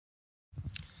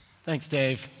Thanks,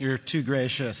 Dave. You're too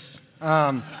gracious.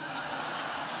 So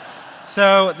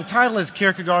the title is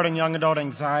Kierkegaard and Young Adult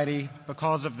Anxiety.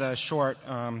 Because of the short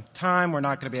time, we're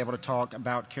not going to be able to talk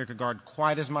about Kierkegaard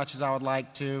quite as much as I would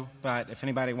like to, but if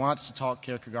anybody wants to talk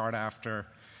Kierkegaard after,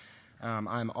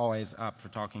 I'm always up for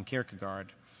talking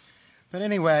Kierkegaard. But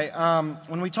anyway,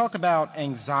 when we talk about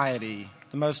anxiety,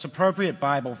 the most appropriate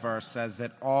Bible verse says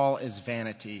that all is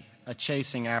vanity, a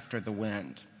chasing after the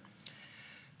wind.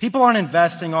 People aren't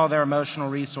investing all their emotional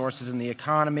resources in the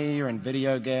economy or in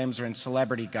video games or in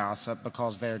celebrity gossip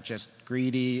because they're just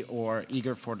greedy or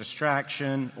eager for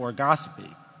distraction or gossipy.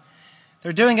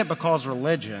 They're doing it because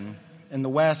religion, in the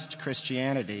West,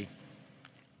 Christianity,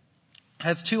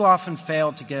 has too often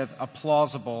failed to give a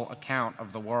plausible account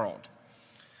of the world.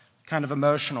 Kind of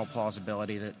emotional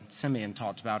plausibility that Simeon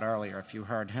talked about earlier, if you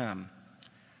heard him.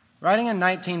 Writing in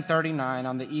 1939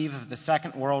 on the eve of the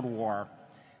Second World War,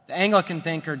 the Anglican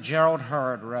thinker Gerald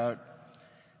Heard wrote,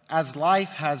 "As life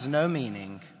has no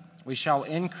meaning, we shall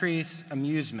increase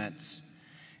amusements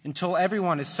until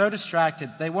everyone is so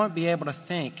distracted they won't be able to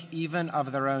think even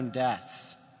of their own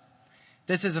deaths.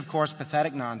 This is, of course,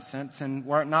 pathetic nonsense, and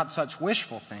were it not such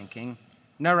wishful thinking,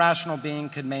 no rational being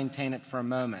could maintain it for a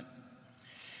moment.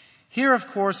 Here,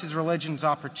 of course, is religion's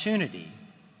opportunity,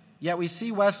 yet we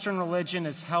see Western religion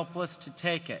as helpless to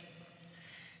take it.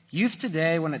 Youth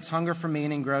today, when its hunger for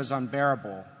meaning grows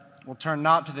unbearable, will turn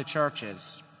not to the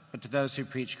churches, but to those who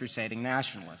preach crusading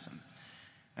nationalism."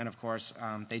 And of course,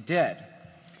 they did.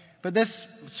 But this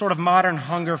sort of modern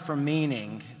hunger for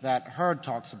meaning that Heard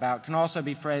talks about can also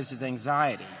be phrased as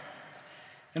anxiety.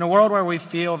 In a world where we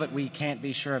feel that we can't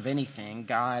be sure of anything,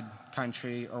 God,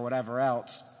 country, or whatever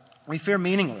else, we fear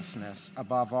meaninglessness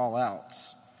above all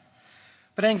else.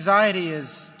 But anxiety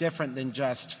is different than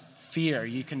just fear.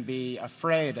 You can be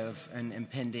afraid of an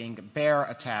impending bear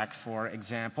attack, for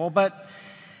example, but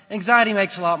anxiety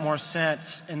makes a lot more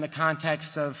sense in the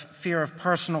context of fear of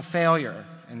personal failure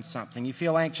in something. You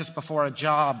feel anxious before a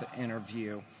job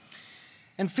interview.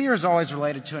 And fear is always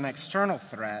related to an external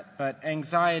threat, but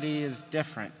anxiety is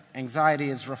different. Anxiety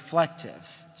is reflective.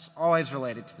 It's always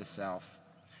related to the self.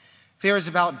 Fear is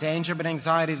about danger, but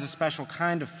anxiety is a special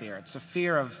kind of fear. It's a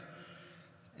fear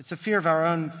of our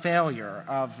own failure,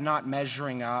 of not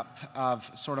measuring up, of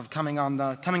sort of coming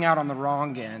out on the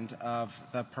wrong end of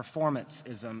the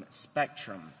performanceism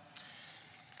spectrum.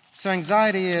 So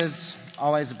anxiety is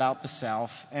always about the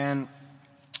self, and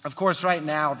of course right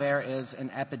now there is an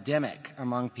epidemic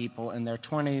among people in their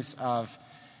 20s of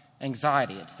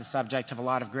anxiety. It's the subject of a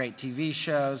lot of great TV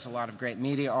shows, a lot of great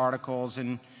media articles,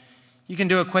 and you can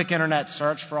do a quick internet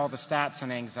search for all the stats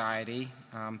on anxiety.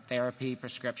 Therapy,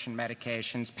 prescription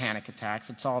medications, panic attacks,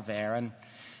 it's all there. And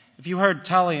if you heard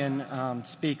Tullian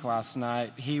speak last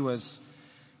night, he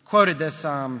quoted this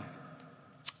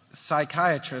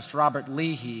psychiatrist, Robert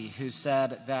Leahy, who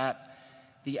said that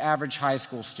the average high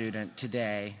school student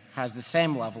today has the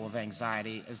same level of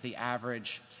anxiety as the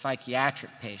average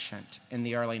psychiatric patient in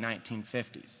the early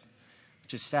 1950s,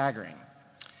 which is staggering.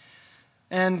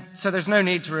 And so there's no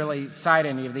need to really cite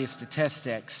any of these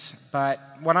statistics, but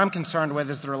what I'm concerned with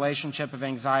is the relationship of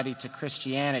anxiety to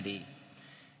Christianity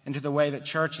and to the way that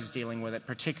church is dealing with it,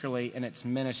 particularly in its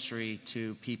ministry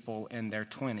to people in their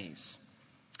 20s.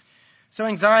 So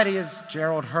anxiety, as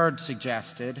Gerald Heard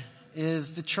suggested,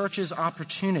 is the church's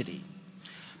opportunity,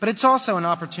 but it's also an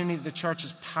opportunity the church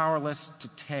is powerless to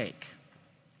take.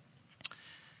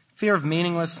 Fear of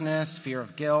meaninglessness, fear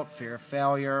of guilt, fear of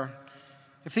failure.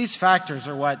 If these factors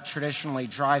are what traditionally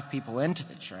drive people into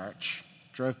the church,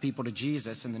 drove people to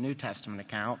Jesus in the New Testament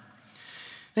account,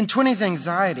 then 20s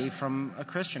anxiety, from a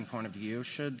Christian point of view,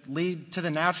 should lead to the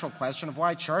natural question of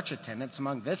why church attendance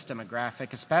among this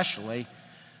demographic especially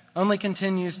only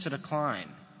continues to decline.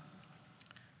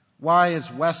 Why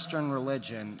is Western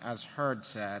religion, as Heard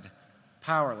said,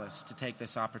 powerless to take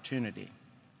this opportunity?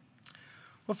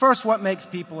 Well, first, what makes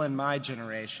people in my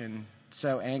generation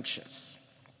so anxious?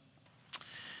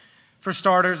 For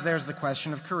starters, there's the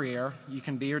question of career. You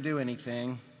can be or do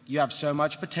anything. You have so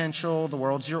much potential, the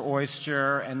world's your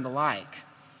oyster, and the like.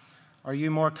 Are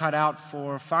you more cut out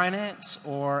for finance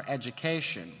or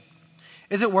education?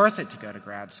 Is it worth it to go to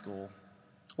grad school?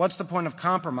 What's the point of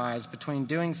compromise between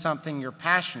doing something you're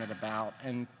passionate about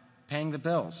and paying the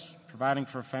bills, providing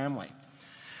for a family?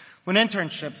 When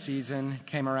internship season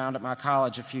came around at my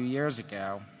college a few years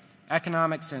ago,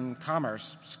 economics and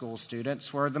commerce school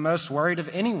students were the most worried of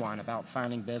anyone about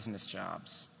finding business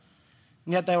jobs.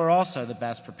 And yet they were also the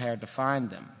best prepared to find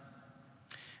them.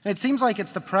 And it seems like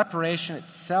it's the preparation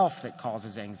itself that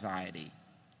causes anxiety.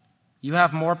 You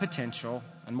have more potential,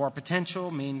 and more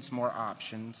potential means more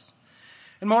options.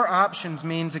 And more options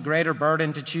means a greater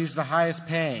burden to choose the highest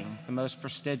paying, the most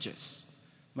prestigious,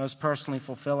 most personally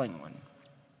fulfilling one.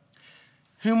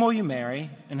 Whom will you marry,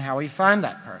 and how will you find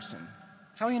that person?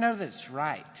 How will you know that it's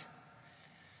right?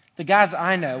 The guys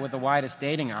I know with the widest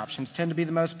dating options tend to be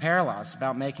the most paralyzed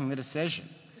about making the decision.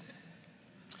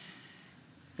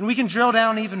 And we can drill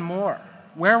down even more.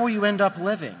 Where will you end up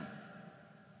living?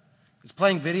 Is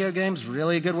playing video games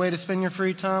really a good way to spend your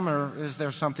free time, or is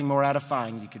there something more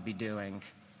edifying you could be doing?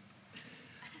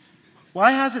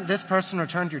 Why hasn't this person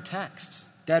returned your text?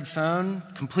 Dead phone,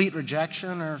 complete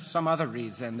rejection, or some other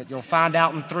reason that you'll find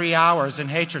out in 3 hours and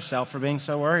hate yourself for being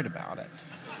so worried about it?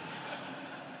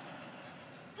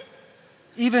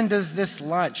 Even does this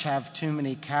lunch have too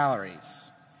many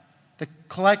calories? The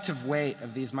collective weight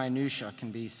of these minutiae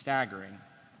can be staggering.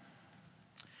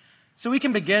 So we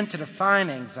can begin to define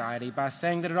anxiety by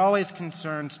saying that it always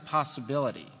concerns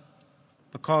possibility,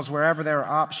 because wherever there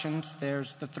are options,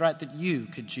 there's the threat that you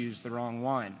could choose the wrong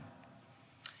one.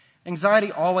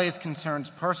 Anxiety always concerns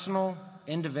personal,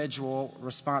 individual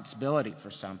responsibility for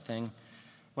something,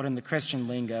 what in the Christian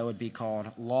lingo would be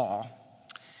called law.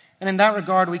 And in that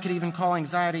regard, we could even call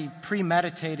anxiety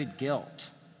premeditated guilt,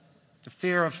 the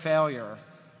fear of failure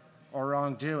or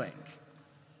wrongdoing.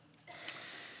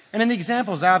 And in the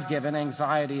examples I've given,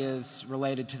 anxiety is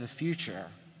related to the future.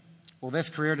 Will this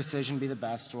career decision be the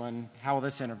best one? How will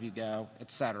this interview go?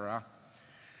 Etc.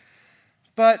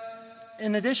 But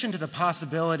in addition to the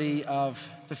possibility of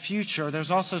the future,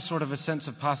 there's also sort of a sense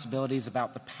of possibilities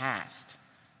about the past,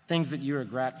 things that you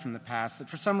regret from the past that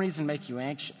for some reason make you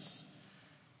anxious.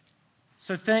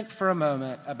 So think for a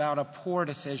moment about a poor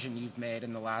decision you've made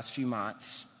in the last few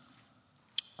months,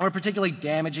 or a particularly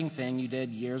damaging thing you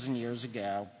did years and years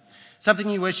ago, something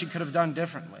you wish you could have done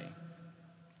differently.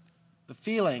 The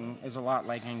feeling is a lot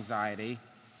like anxiety,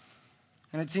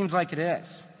 and it seems like it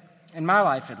is. In my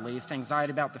life, at least,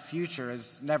 anxiety about the future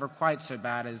is never quite so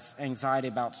bad as anxiety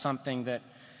about something that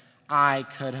I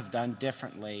could have done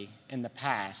differently in the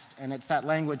past. And it's that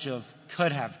language of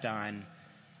could have done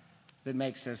that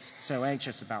makes us so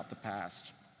anxious about the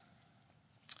past.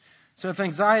 So if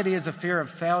anxiety is a fear of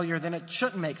failure, then it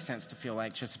shouldn't make sense to feel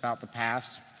anxious about the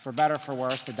past. For better or for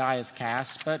worse, the die is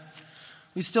cast, but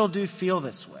we still do feel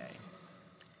this way.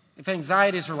 If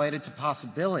anxiety is related to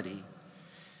possibility,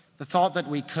 the thought that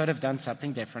we could have done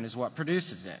something different is what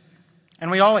produces it.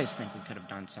 And we always think we could have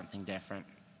done something different,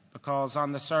 because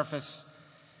on the surface,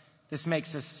 this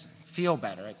makes us feel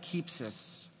better. It keeps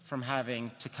us from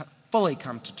having to fully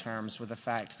come to terms with the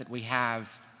fact that we have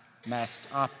messed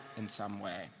up in some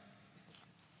way.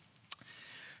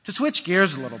 To switch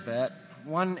gears a little bit,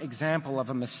 one example of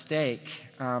a mistake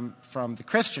from the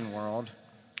Christian world,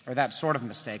 or that sort of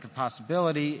mistake of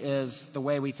possibility, is the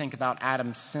way we think about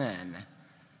Adam's sin,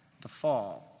 the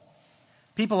fall.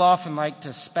 People often like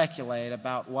to speculate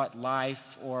about what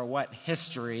life or what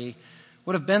history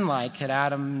would have been like had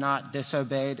Adam not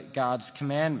disobeyed God's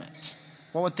commandment.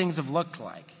 What would things have looked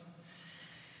like?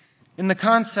 In The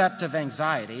Concept of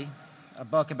Anxiety, a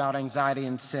book about anxiety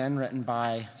and sin written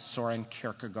by Søren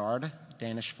Kierkegaard,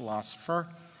 Danish philosopher,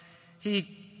 he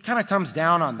kind of comes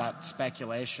down on that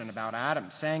speculation about Adam,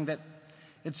 saying that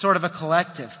it's sort of a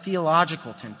collective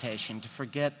theological temptation to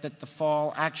forget that the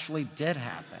fall actually did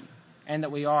happen and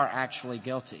that we are actually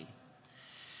guilty.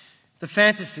 The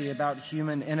fantasy about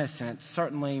human innocence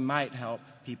certainly might help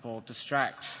people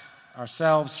distract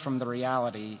ourselves from the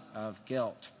reality of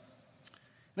guilt.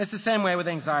 And it's the same way with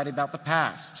anxiety about the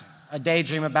past. A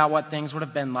daydream about what things would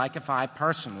have been like if I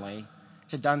personally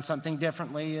had done something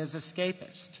differently is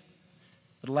escapist.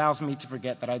 It allows me to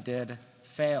forget that I did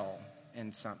fail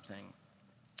in something.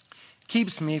 It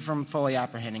keeps me from fully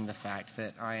apprehending the fact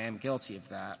that I am guilty of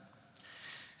that.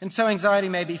 And so anxiety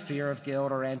may be fear of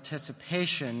guilt or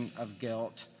anticipation of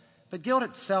guilt, but guilt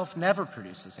itself never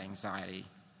produces anxiety.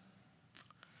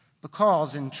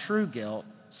 Because in true guilt,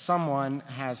 someone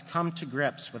has come to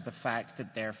grips with the fact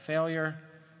that their failure,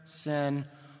 sin,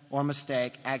 or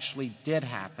mistake actually did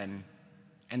happen,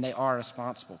 and they are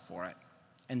responsible for it.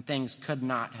 And things could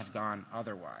not have gone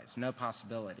otherwise. No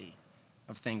possibility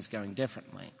of things going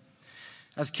differently.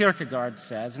 As Kierkegaard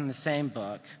says in the same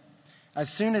book, as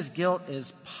soon as guilt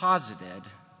is posited,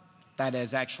 that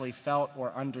is, actually felt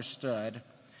or understood,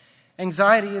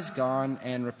 anxiety is gone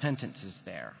and repentance is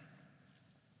there.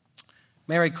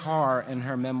 Mary Karr, in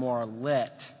her memoir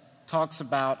Lit, talks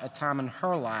about a time in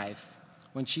her life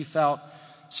when she felt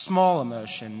small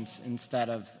emotions instead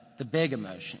of the big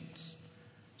emotions.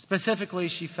 Specifically,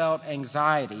 she felt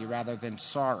anxiety rather than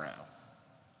sorrow.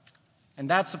 And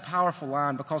that's a powerful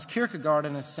line because Kierkegaard,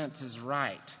 in a sense, is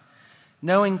right.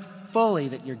 Knowing fully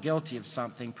that you're guilty of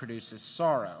something produces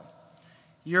sorrow.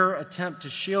 Your attempt to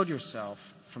shield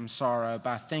yourself from sorrow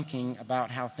by thinking about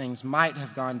how things might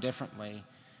have gone differently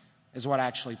is what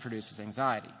actually produces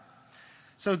anxiety.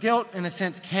 So guilt, in a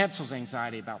sense, cancels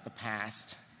anxiety about the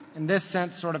past. In this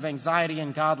sense, sort of anxiety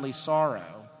and godly sorrow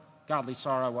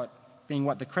being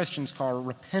what the Christians call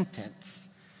repentance,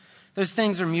 those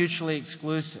things are mutually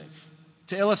exclusive.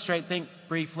 To illustrate, think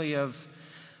briefly of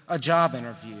a job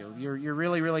interview. You're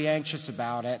really, really anxious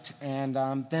about it, and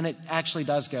then it actually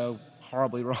does go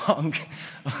horribly wrong.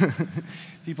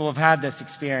 People have had this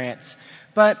experience.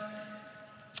 But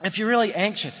if you're really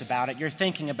anxious about it, you're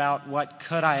thinking about what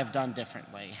could I have done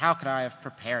differently? How could I have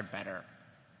prepared better?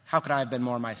 How could I have been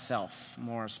more myself,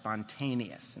 more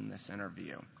spontaneous in this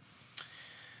interview?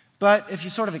 But if you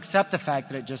sort of accept the fact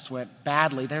that it just went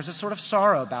badly, there's a sort of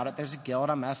sorrow about it. There's a guilt.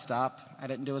 I messed up. I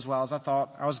didn't do as well as I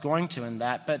thought I was going to in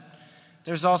that. But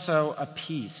there's also a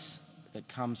peace that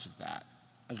comes with that,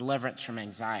 a deliverance from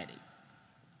anxiety.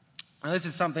 Now, this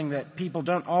is something that people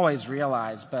don't always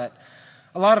realize, but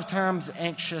a lot of times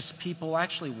anxious people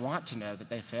actually want to know that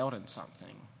they failed in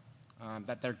something,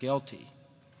 that they're guilty,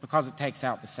 because it takes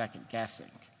out the second guessing.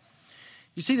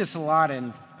 You see this a lot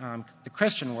in the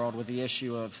Christian world with the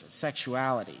issue of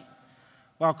sexuality.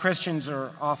 While Christians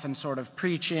are often sort of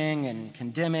preaching and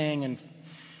condemning and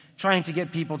trying to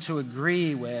get people to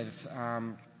agree with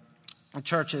the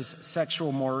church's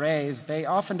sexual mores, they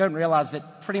often don't realize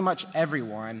that pretty much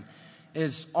everyone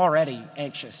is already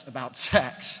anxious about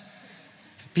sex.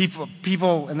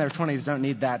 People in their 20s don't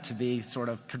need that to be sort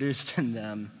of produced in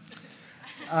them.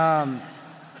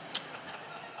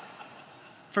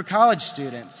 For college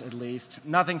students, at least,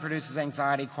 nothing produces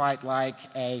anxiety quite like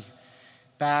a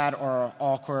bad or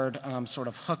awkward sort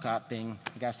of hookup being,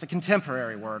 I guess, the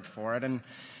contemporary word for it. And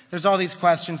there's all these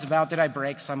questions about, did I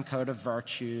break some code of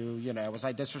virtue? You know, was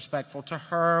I disrespectful to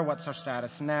her? What's our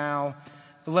status now?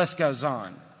 The list goes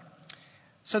on.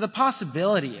 So the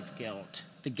possibility of guilt,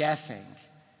 the guessing,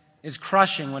 is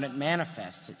crushing when it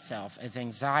manifests itself as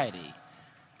anxiety.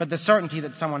 But the certainty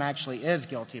that someone actually is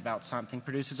guilty about something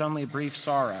produces only a brief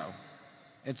sorrow.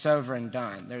 It's over and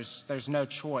done. There's no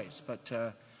choice but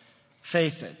to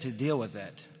face it, to deal with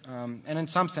it. And in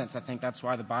some sense, I think that's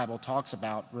why the Bible talks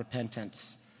about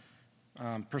repentance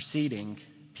preceding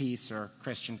peace or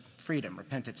Christian freedom,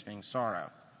 repentance being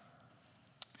sorrow.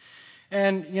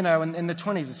 And, you know, in the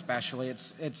 20s especially,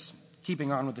 it's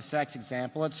keeping on with the sex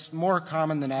example, it's more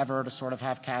common than ever to sort of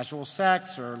have casual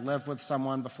sex or live with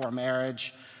someone before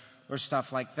marriage or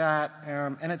stuff like that.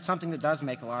 And it's something that does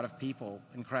make a lot of people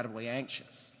incredibly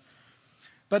anxious.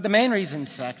 But the main reason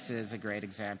sex is a great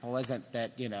example isn't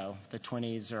that, you know, the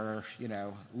 20s are, you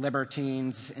know,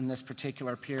 libertines in this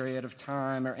particular period of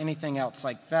time or anything else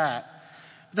like that.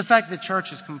 The fact that the church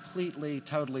has completely,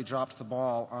 totally dropped the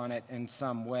ball on it in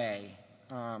some way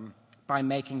by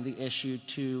making the issue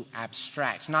too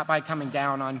abstract, not by coming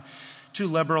down on too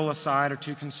liberal a side or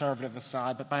too conservative a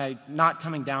side, but by not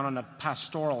coming down on a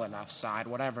pastoral enough side,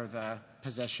 whatever the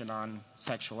position on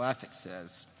sexual ethics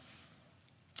is.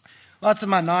 Lots of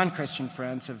my non-Christian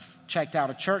friends have checked out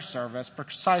a church service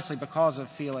precisely because of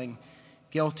feeling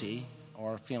guilty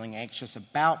or feeling anxious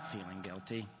about feeling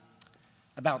guilty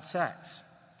about sex.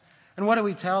 And what do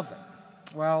we tell them?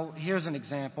 Well, here's an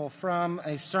example from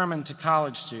a sermon to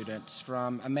college students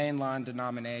from a mainline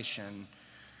denomination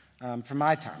from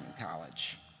my time in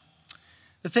college.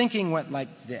 The thinking went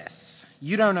like this: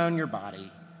 you don't own your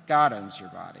body, God owns your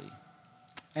body.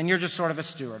 And you're just sort of a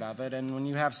steward of it, and when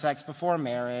you have sex before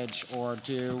marriage or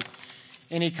do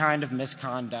any kind of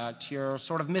misconduct, you're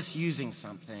sort of misusing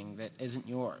something that isn't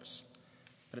yours.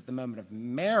 But at the moment of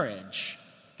marriage,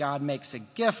 God makes a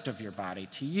gift of your body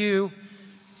to you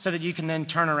so that you can then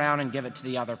turn around and give it to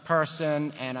the other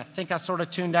person. And I think I sort of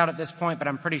tuned out at this point, but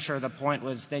I'm pretty sure the point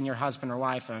was then your husband or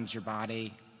wife owns your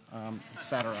body,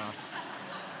 etc.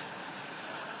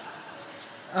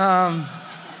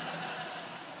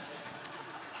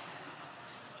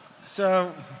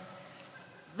 So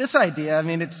this idea, I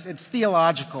mean, it's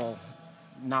theological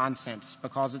nonsense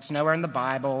because it's nowhere in the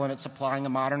Bible, and it's applying a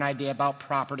modern idea about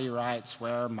property rights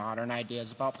where modern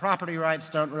ideas about property rights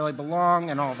don't really belong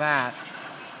and all that.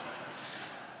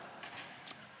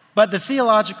 But the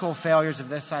theological failures of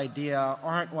this idea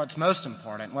aren't what's most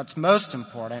important. What's most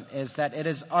important is that it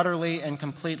is utterly and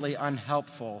completely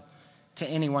unhelpful to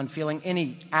anyone feeling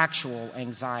any actual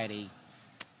anxiety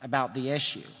about the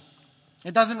issue.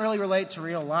 It doesn't really relate to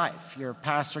real life. Your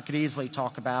pastor could easily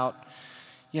talk about,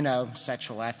 you know,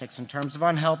 sexual ethics in terms of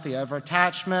unhealthy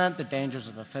overattachment, the dangers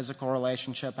of a physical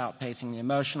relationship outpacing the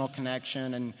emotional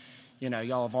connection, and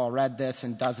Y'all have all read this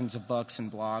in dozens of books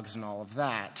and blogs and all of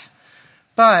that.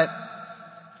 But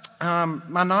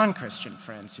my non-Christian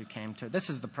friends who came to it, this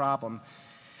is the problem.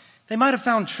 They might have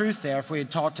found truth there if we had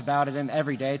talked about it in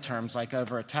everyday terms like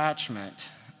over-attachment.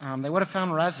 They would have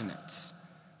found resonance.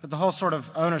 But the whole sort of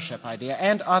ownership idea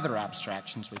and other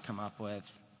abstractions we come up with,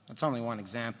 that's only one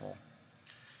example,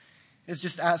 is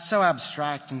just so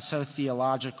abstract and so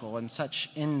theological and such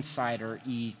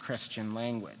insider-y Christian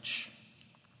language.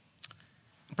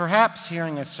 Perhaps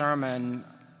hearing a sermon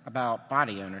about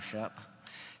body ownership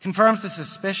confirms the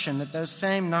suspicion that those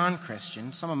same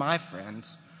non-Christians, some of my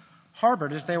friends,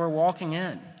 harbored as they were walking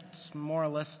in. It's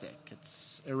moralistic,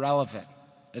 it's irrelevant,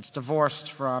 it's divorced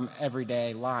from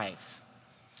everyday life.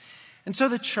 And so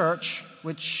the church,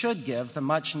 which should give the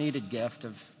much-needed gift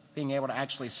of being able to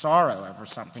actually sorrow over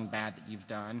something bad that you've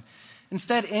done,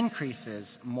 instead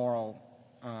increases moral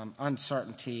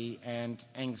uncertainty and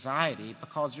anxiety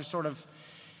because you're sort of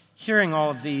hearing all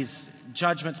of these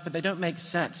judgments, but they don't make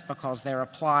sense because they're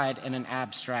applied in an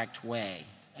abstract way.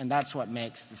 And that's what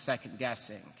makes the second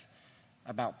guessing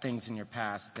about things in your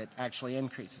past that actually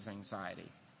increases anxiety.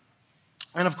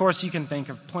 And of course, you can think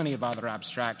of plenty of other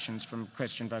abstractions from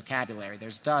Christian vocabulary.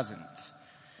 There's dozens.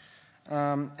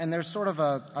 And there's sort of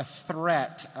a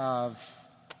threat of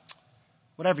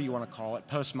whatever you want to call it,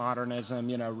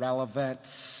 postmodernism,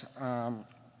 relevance,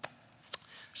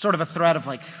 sort of a threat of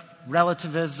like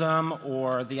relativism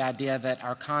or the idea that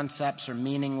our concepts are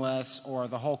meaningless or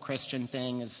the whole Christian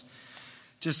thing is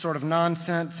just sort of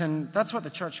nonsense, and that's what the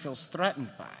church feels threatened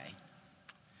by.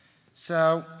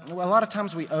 So a lot of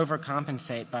times we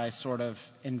overcompensate by sort of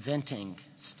inventing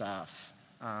stuff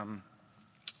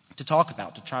to talk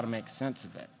about, to try to make sense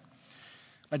of it.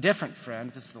 A different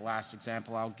friend, this is the last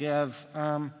example I'll give,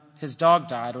 his dog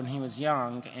died when he was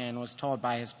young and was told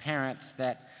by his parents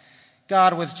that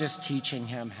God was just teaching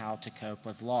him how to cope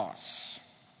with loss.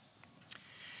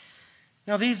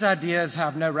 Now, these ideas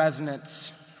have no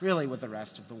resonance really with the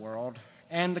rest of the world,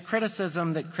 and the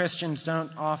criticism that Christians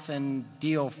don't often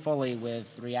deal fully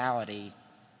with reality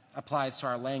applies to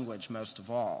our language most of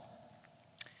all.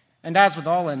 And as with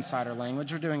all insider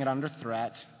language, we're doing it under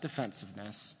threat,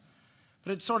 defensiveness,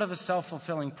 but it's sort of a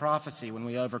self-fulfilling prophecy when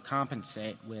we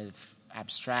overcompensate with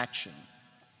abstraction.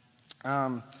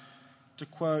 To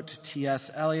quote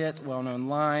T.S. Eliot, well-known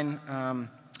line,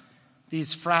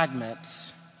 these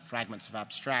fragments of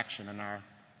abstraction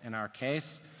in our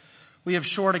case, we have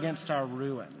shored against our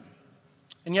ruin.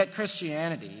 And yet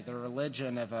Christianity, the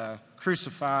religion of a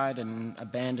crucified and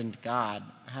abandoned God,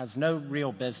 has no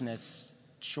real business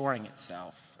shoring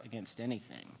itself against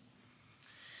anything.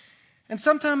 And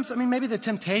sometimes, maybe the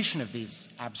temptation of these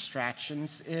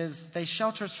abstractions is they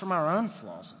shelter us from our own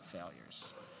flaws and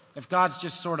failures. If God's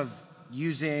just sort of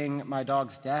using my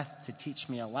dog's death to teach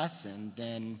me a lesson,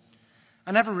 then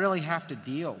I never really have to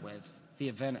deal with the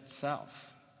event itself.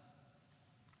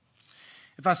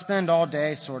 If I spend all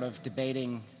day sort of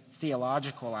debating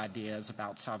theological ideas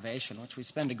about salvation, which we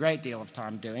spend a great deal of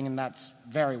time doing, and that's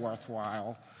very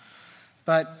worthwhile,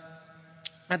 but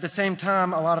at the same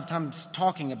time, a lot of times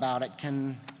talking about it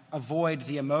can avoid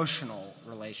the emotional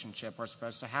relationship we're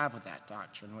supposed to have with that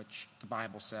doctrine, which the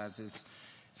Bible says is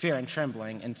fear and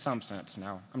trembling in some sense.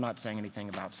 Now, I'm not saying anything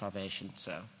about salvation,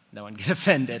 so no one get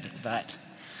offended, but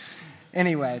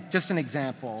anyway, just an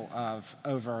example of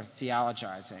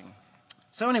over-theologizing.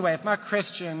 So anyway, if my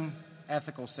Christian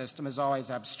ethical system is always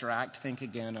abstract, think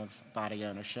again of body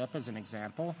ownership as an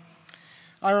example,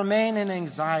 I remain in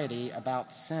anxiety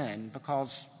about sin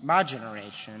because my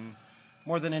generation,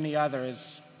 more than any other,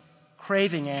 is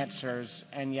craving answers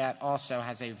and yet also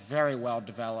has a very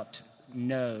well-developed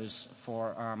nose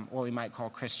for what we might call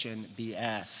Christian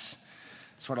BS.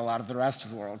 That's what a lot of the rest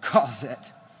of the world calls it.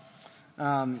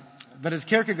 But as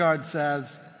Kierkegaard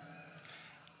says,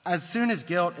 as soon as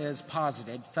guilt is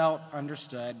posited, felt,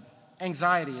 understood,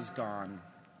 anxiety is gone,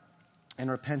 and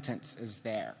repentance is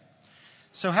there.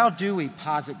 So how do we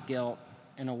posit guilt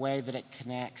in a way that it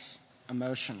connects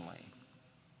emotionally?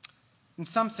 In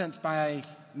some sense, by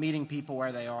meeting people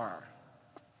where they are.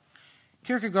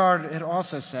 Kierkegaard had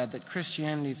also said that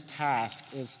Christianity's task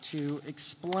is to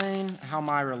explain how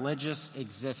my religious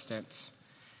existence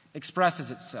expresses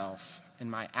itself in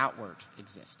my outward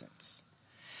existence.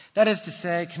 That is to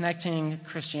say, connecting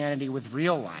Christianity with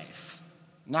real life,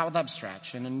 not with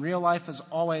abstraction, and real life is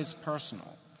always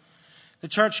personal. The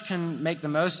church can make the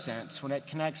most sense when it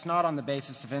connects not on the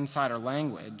basis of insider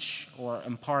language or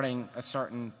imparting a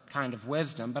certain kind of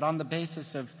wisdom, but on the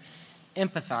basis of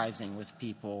empathizing with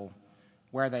people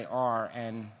where they are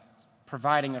and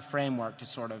providing a framework to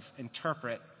sort of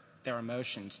interpret their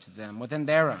emotions to them within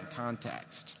their own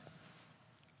context.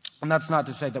 And that's not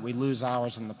to say that we lose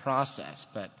ours in the process,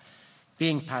 but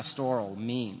being pastoral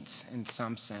means, in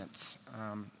some sense,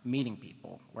 meeting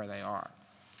people where they are.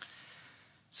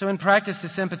 So in practice, the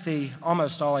sympathy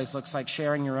almost always looks like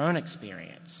sharing your own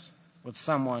experience with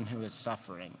someone who is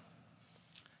suffering.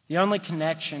 The only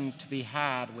connection to be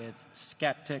had with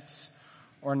skeptics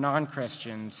or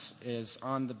non-Christians is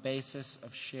on the basis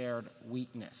of shared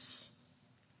weakness.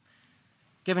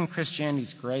 Given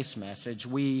Christianity's grace message,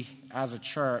 we as a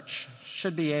church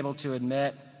should be able to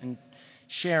admit and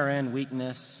share in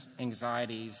weakness,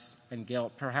 anxieties, and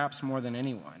guilt, perhaps more than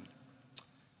anyone.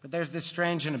 But there's this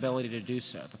strange inability to do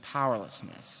so, the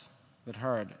powerlessness that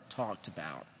Hurd talked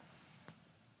about.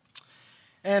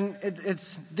 And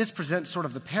this presents sort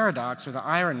of the paradox or the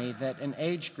irony that an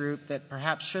age group that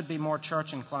perhaps should be more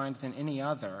church-inclined than any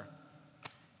other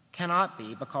cannot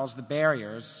be because the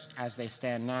barriers, as they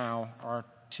stand now, are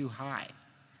too high.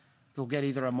 You'll get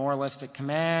either a moralistic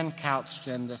command couched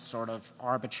in this sort of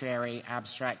arbitrary,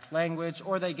 abstract language,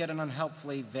 or they get an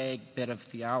unhelpfully vague bit of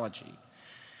theology.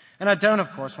 And I don't,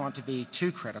 of course, want to be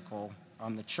too critical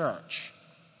on the church.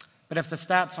 But if the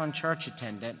stats on church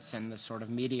attendance and the sort of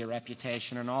media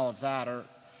reputation and all of that are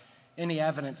any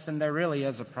evidence, then there really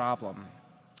is a problem,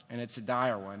 and it's a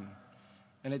dire one.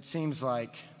 And it seems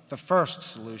like the first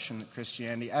solution that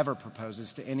Christianity ever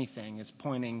proposes to anything is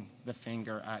pointing the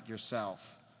finger at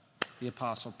yourself. The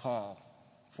Apostle Paul,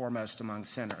 foremost among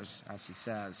sinners, as he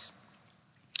says.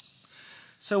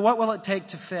 So what will it take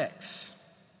to fix?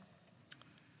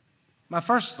 My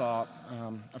first thought,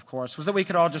 of course, was that we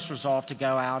could all just resolve to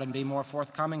go out and be more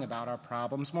forthcoming about our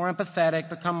problems, more empathetic,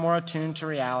 become more attuned to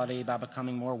reality by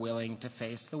becoming more willing to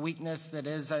face the weakness that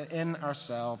is in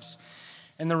ourselves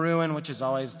and the ruin which is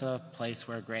always the place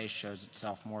where grace shows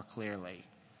itself more clearly.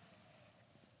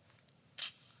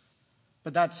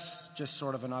 But that's just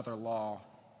sort of another law.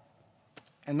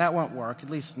 And that won't work, at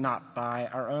least not by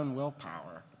our own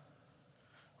willpower.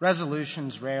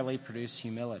 Resolutions rarely produce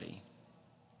humility.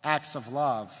 Acts of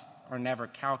love are never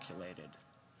calculated,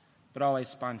 but always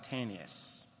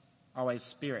spontaneous, always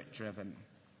spirit-driven.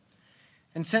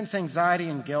 And since anxiety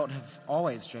and guilt have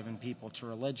always driven people to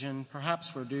religion,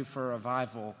 perhaps we're due for a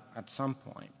revival at some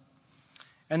point.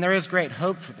 And there is great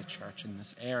hope for the church in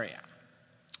this area,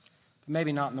 but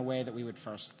maybe not in the way that we would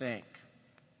first think.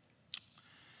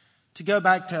 To go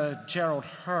back to Gerald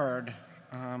Hurd,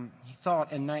 he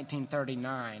thought in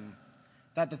 1939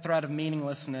 that the threat of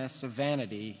meaninglessness, of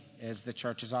vanity, is the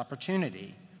church's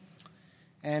opportunity.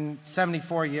 And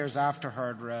 74 years after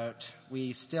Hurd wrote,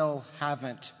 we still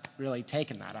haven't really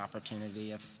taken that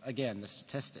opportunity if, again, the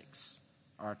statistics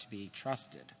are to be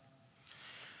trusted.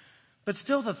 But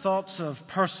still the thoughts of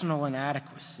personal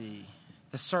inadequacy,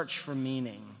 the search for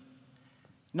meaning,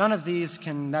 none of these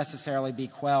can necessarily be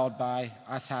quelled by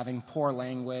us having poor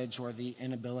language or the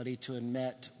inability to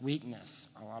admit weakness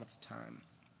a lot of the time.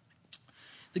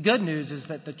 The good news is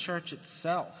that the church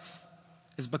itself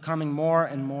is becoming more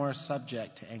and more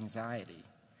subject to anxiety.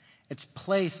 Its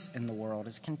place in the world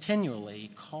is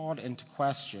continually called into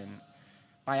question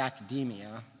by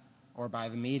academia or by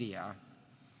the media.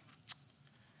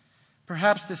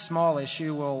 Perhaps this small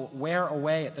issue will wear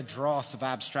away at the dross of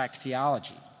abstract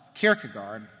theology.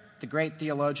 Kierkegaard, the great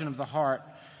theologian of the heart,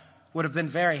 would have been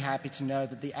very happy to know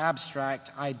that the abstract,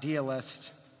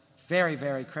 idealist, very,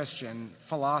 very Christian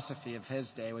philosophy of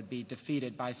his day would be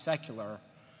defeated by secular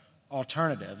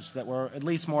alternatives that were at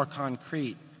least more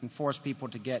concrete and forced people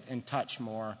to get in touch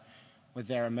more with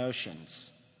their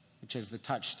emotions, which is the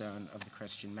touchstone of the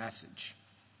Christian message.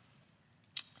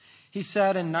 He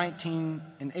said in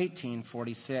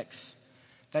 1846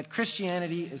 that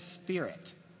Christianity is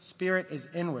spirit. Spirit is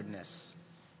inwardness.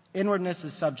 Inwardness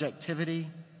is subjectivity.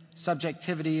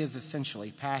 Subjectivity is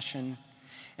essentially passion.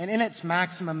 And in its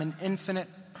maximum, an infinite,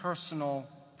 personal,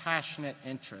 passionate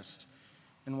interest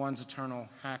in one's eternal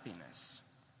happiness.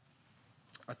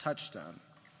 A touchstone.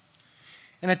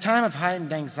 In a time of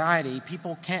heightened anxiety,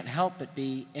 people can't help but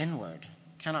be inward,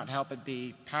 cannot help but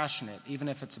be passionate, even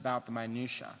if it's about the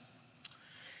minutiae.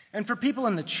 And for people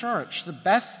in the church, the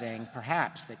best thing,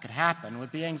 perhaps, that could happen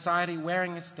would be anxiety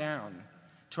wearing us down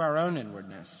to our own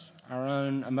inwardness, our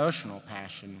own emotional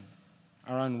passion,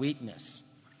 our own weakness.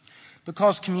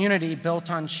 Because community built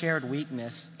on shared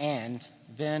weakness and,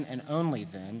 then and only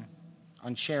then,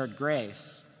 on shared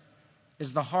grace,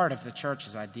 is the heart of the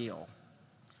church's ideal.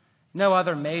 No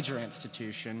other major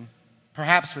institution,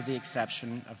 perhaps with the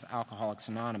exception of Alcoholics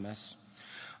Anonymous,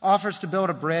 offers to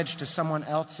build a bridge to someone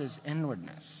else's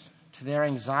inwardness, to their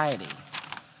anxiety,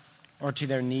 or to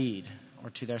their need,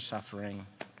 or to their suffering.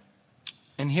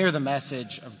 And hear the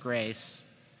message of grace,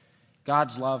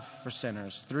 God's love for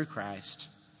sinners through Christ,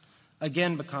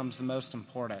 again becomes the most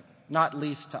important, not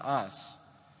least to us,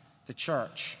 the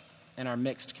church, and our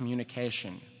mixed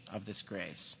communication of this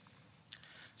grace.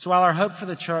 So while our hope for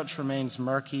the church remains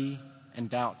murky and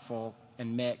doubtful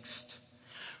and mixed,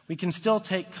 we can still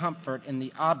take comfort in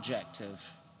the objective,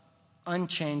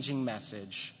 unchanging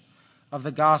message of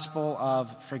the gospel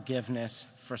of forgiveness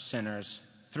for sinners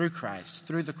through Christ,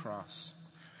 through the cross.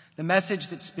 The message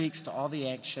that speaks to all the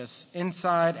anxious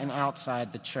inside and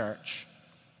outside the church,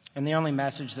 and the only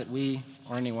message that we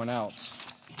or anyone else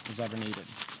has ever needed.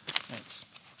 Thanks.